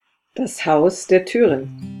Das Haus der Türen.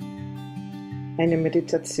 Eine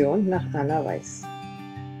Meditation nach Anna Weiß.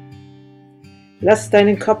 Lass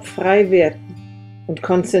deinen Kopf frei werden und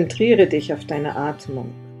konzentriere dich auf deine Atmung.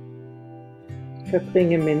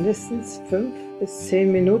 Verbringe mindestens 5 bis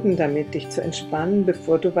 10 Minuten damit, dich zu entspannen,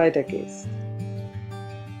 bevor du weitergehst.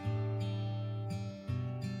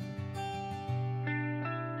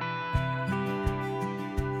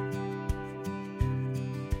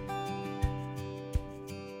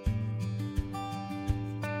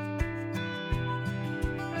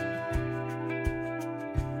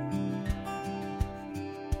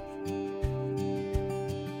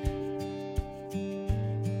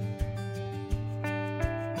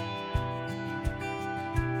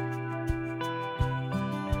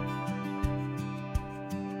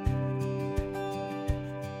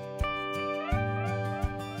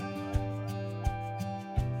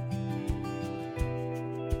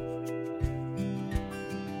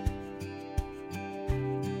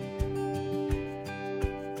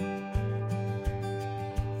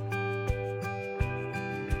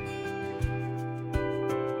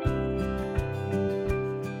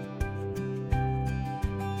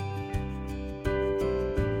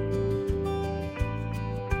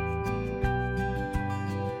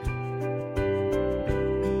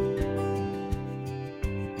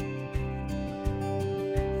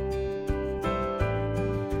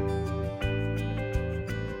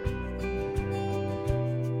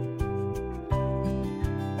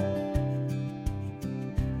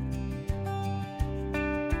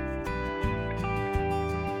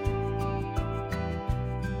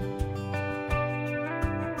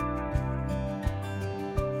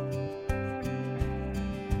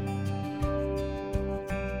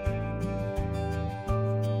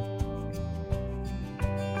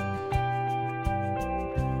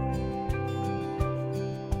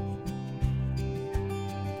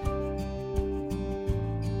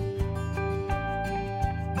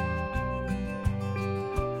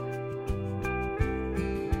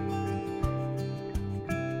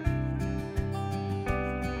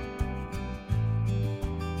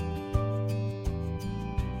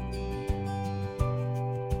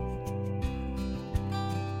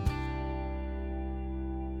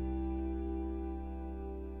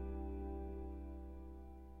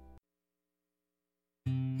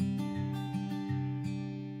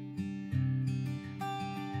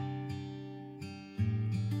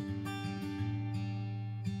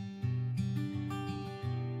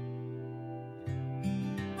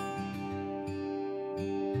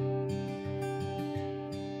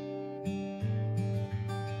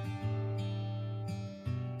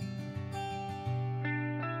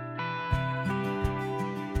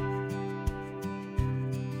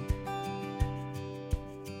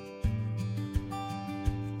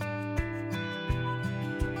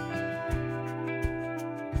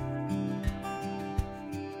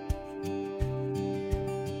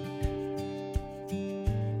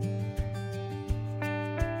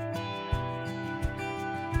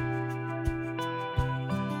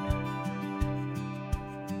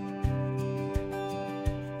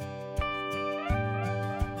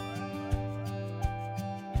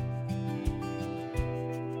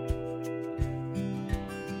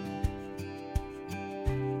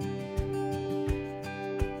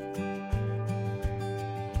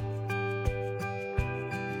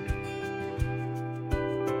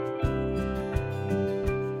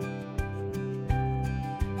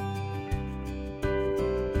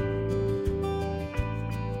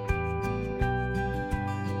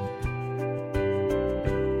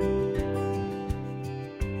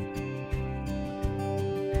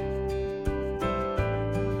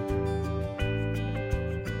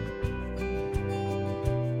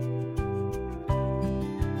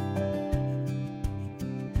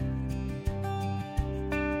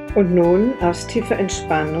 Und nun aus tiefer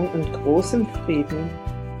Entspannung und großem Frieden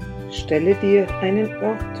stelle dir einen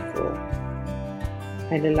Ort vor,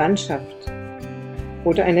 eine Landschaft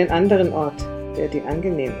oder einen anderen Ort, der dir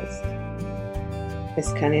angenehm ist.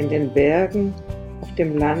 Es kann in den Bergen, auf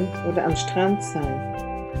dem Land oder am Strand sein.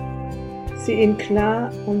 Sieh ihn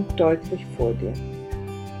klar und deutlich vor dir.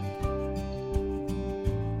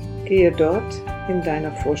 Gehe dort in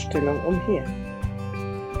deiner Vorstellung umher.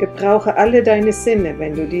 Gebrauche alle deine Sinne,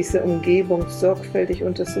 wenn du diese Umgebung sorgfältig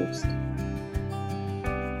untersuchst.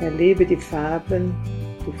 Erlebe die Farben,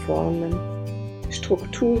 die Formen, die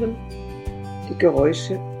Strukturen, die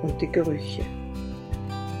Geräusche und die Gerüche.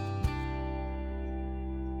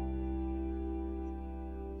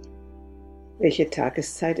 Welche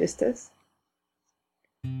Tageszeit ist es?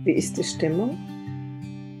 Wie ist die Stimmung?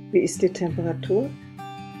 Wie ist die Temperatur?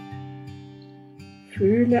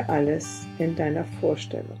 Fühle alles in deiner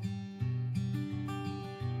Vorstellung.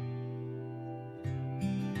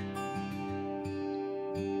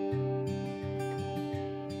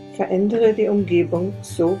 Verändere die Umgebung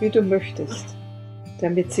so, wie du möchtest,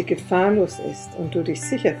 damit sie gefahrlos ist und du dich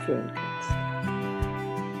sicher fühlen kannst.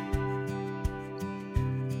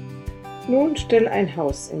 Nun stell ein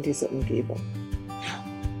Haus in diese Umgebung.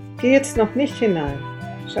 Geh jetzt noch nicht hinein,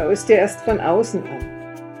 schau es dir erst von außen an.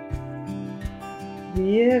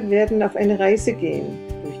 Wir werden auf eine Reise gehen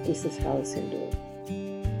durch dieses Haus hindurch.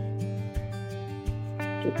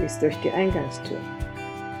 Du gehst durch die Eingangstür,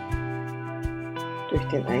 durch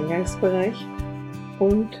den Eingangsbereich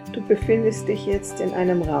und du befindest dich jetzt in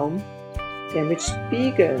einem Raum, der mit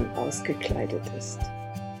Spiegeln ausgekleidet ist.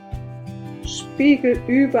 Spiegel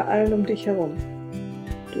überall um dich herum.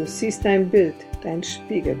 Du siehst dein Bild, dein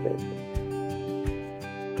Spiegelbild.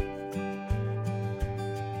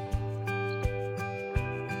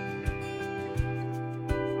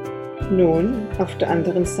 Nun, auf der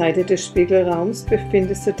anderen Seite des Spiegelraums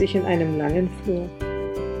befindest du dich in einem langen Flur,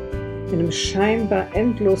 einem scheinbar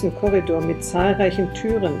endlosen Korridor mit zahlreichen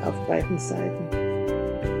Türen auf beiden Seiten.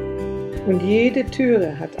 Und jede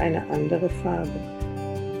Türe hat eine andere Farbe.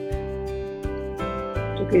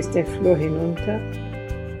 Du gehst den Flur hinunter,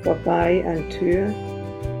 vorbei an Tür,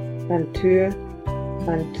 an Tür,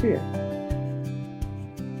 an Tür.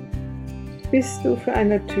 Bis du vor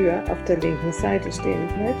einer Tür auf der linken Seite stehen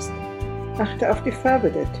bleibst, achte auf die Farbe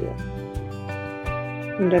der Tür.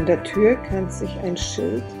 Und an der Tür kann sich ein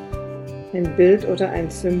Schild, ein Bild oder ein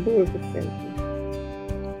Symbol befinden.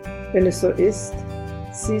 Wenn es so ist,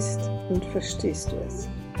 siehst und verstehst du es.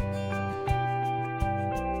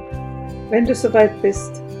 Wenn du soweit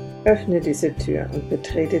bist, öffne diese Tür und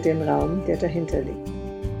betrete den Raum, der dahinter liegt.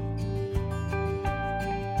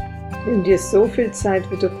 Nimm dir so viel Zeit,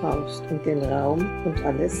 wie du brauchst, um den Raum und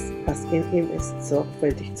alles, was in ihm ist,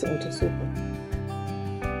 sorgfältig zu untersuchen.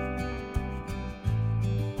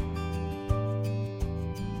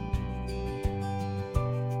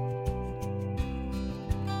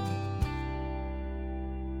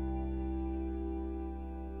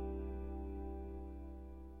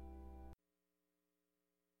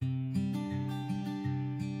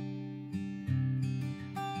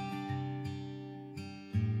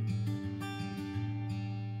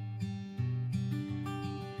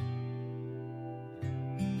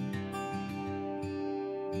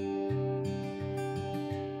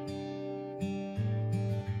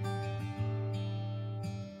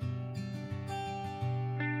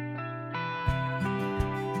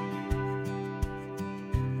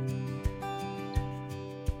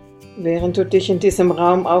 Während du dich in diesem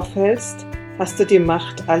Raum aufhältst, hast du die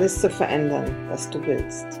Macht, alles zu verändern, was du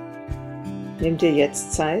willst. Nimm dir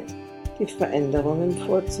jetzt Zeit, die Veränderungen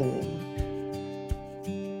vorzunehmen.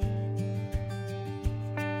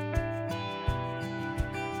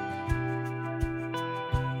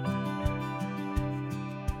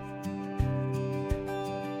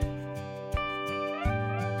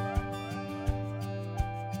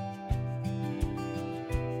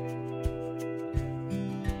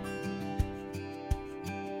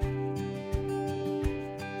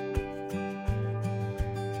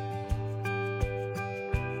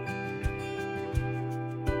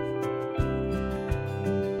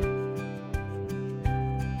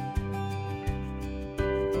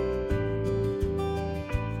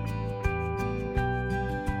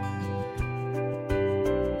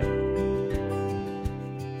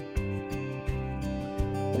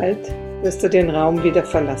 Bald wirst du den Raum wieder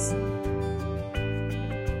verlassen.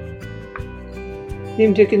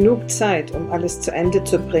 Nimm dir genug Zeit, um alles zu Ende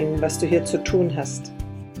zu bringen, was du hier zu tun hast.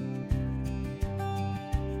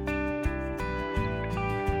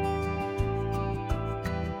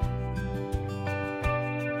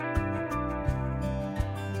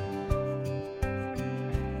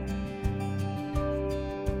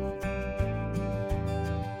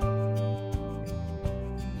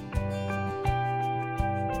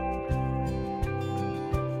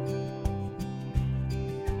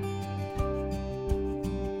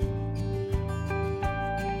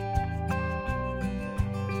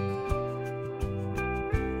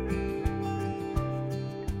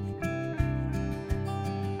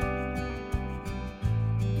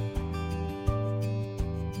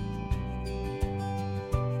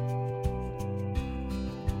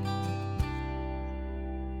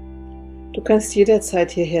 Du kannst jederzeit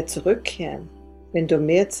hierher zurückkehren, wenn du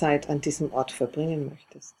mehr Zeit an diesem Ort verbringen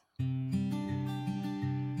möchtest.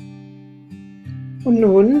 Und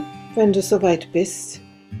nun, wenn du soweit bist,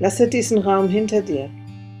 lasse diesen Raum hinter dir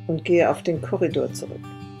und gehe auf den Korridor zurück.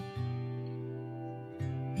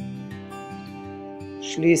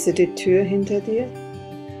 Schließe die Tür hinter dir,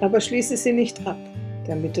 aber schließe sie nicht ab,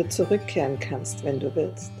 damit du zurückkehren kannst, wenn du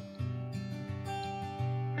willst.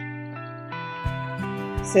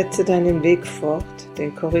 Setze deinen Weg fort,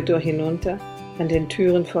 den Korridor hinunter, an den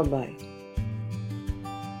Türen vorbei.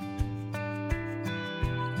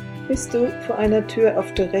 Bis du vor einer Tür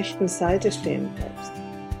auf der rechten Seite stehen bleibst.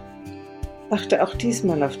 Achte auch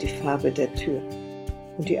diesmal auf die Farbe der Tür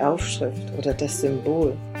und die Aufschrift oder das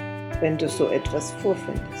Symbol, wenn du so etwas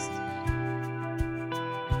vorfindest.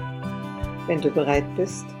 Wenn du bereit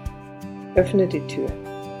bist, öffne die Tür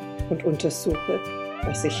und untersuche,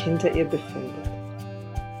 was sich hinter ihr befindet.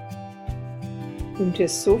 Nimm dir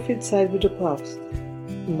so viel Zeit, wie du brauchst,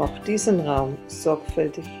 um auch diesen Raum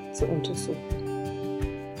sorgfältig zu untersuchen.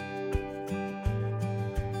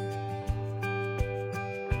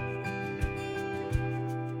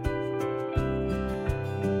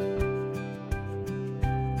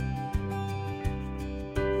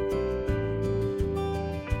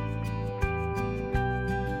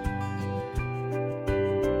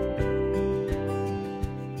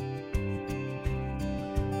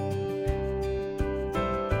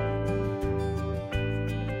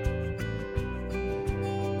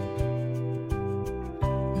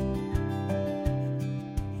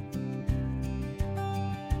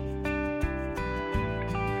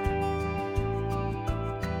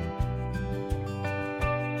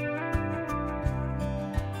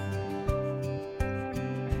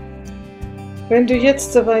 Wenn du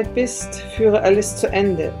jetzt soweit bist, führe alles zu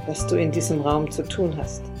Ende, was du in diesem Raum zu tun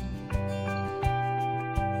hast.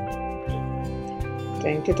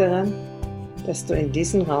 Denke daran, dass du in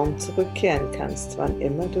diesen Raum zurückkehren kannst, wann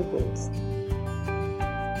immer du willst.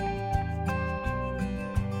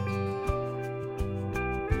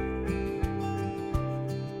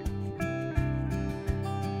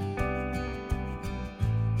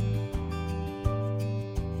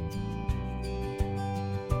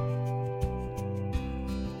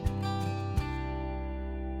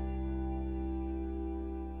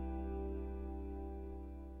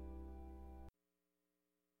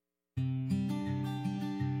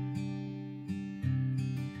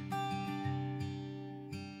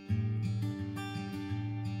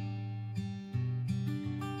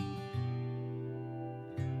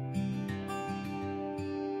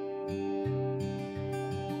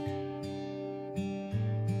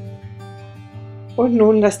 Und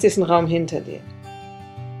nun lass diesen Raum hinter dir.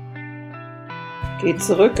 Geh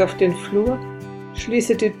zurück auf den Flur,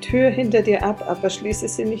 schließe die Tür hinter dir ab, aber schließe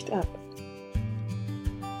sie nicht ab.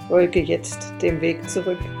 Folge jetzt dem Weg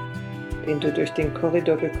zurück, den du durch den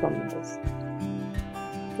Korridor gekommen bist.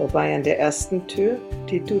 Vorbei an der ersten Tür,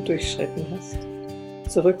 die du durchschritten hast,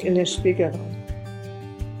 zurück in den Spiegelraum.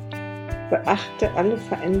 Beachte alle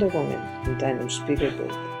Veränderungen in deinem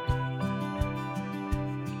Spiegelbild.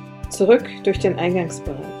 Zurück durch den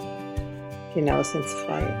Eingangsbereich, hinaus ins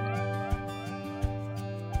Freie.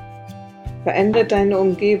 Verändere deine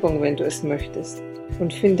Umgebung, wenn du es möchtest,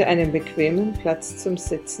 und finde einen bequemen Platz zum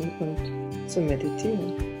Sitzen und zum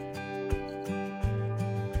Meditieren.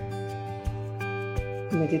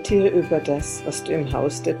 Meditiere über das, was du im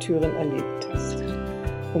Haus der Türen erlebt hast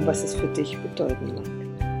und was es für dich bedeuten mag.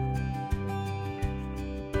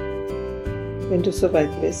 Wenn du soweit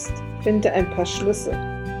bist, finde ein paar Schlüsse,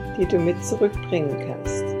 die du mit zurückbringen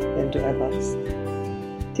kannst, wenn du erwachst,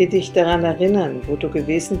 die dich daran erinnern, wo du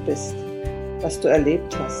gewesen bist, was du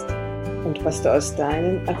erlebt hast und was du aus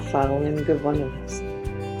deinen Erfahrungen gewonnen hast.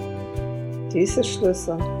 Diese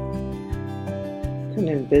Schlüsse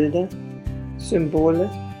können Bilder, Symbole,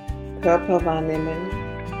 Körperwahrnehmungen,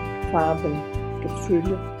 Farben,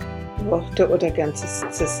 Gefühle, Worte oder ganze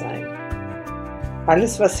Sätze sein.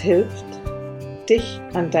 Alles, was hilft, dich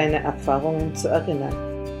an deine Erfahrungen zu erinnern.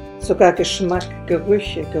 Sogar Geschmack,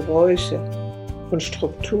 Gerüche, Geräusche und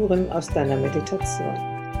Strukturen aus deiner Meditation.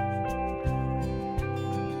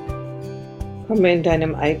 Komme in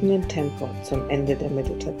deinem eigenen Tempo zum Ende der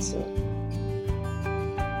Meditation.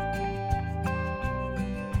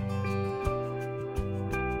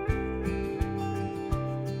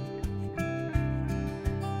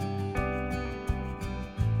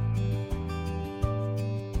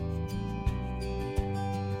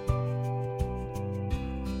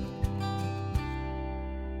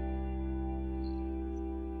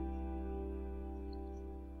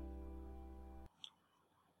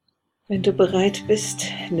 Wenn du bereit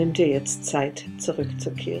bist, nimm dir jetzt Zeit,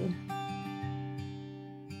 zurückzukehren.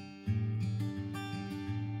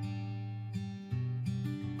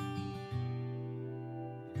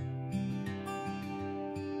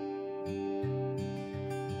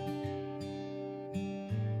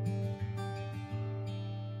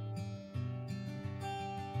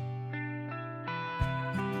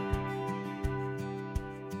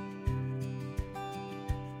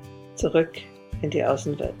 zurück in die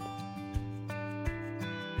Außenwelt.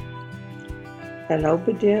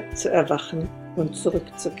 Erlaube dir zu erwachen und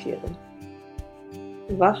zurückzukehren.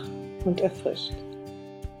 Wach und erfrischt.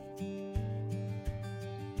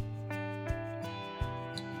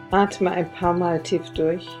 Atme ein paar Mal tief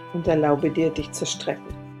durch und erlaube dir, dich zu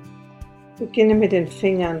strecken. Beginne mit den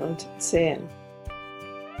Fingern und Zehen.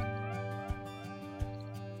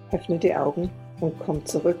 Öffne die Augen und komm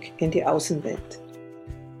zurück in die Außenwelt.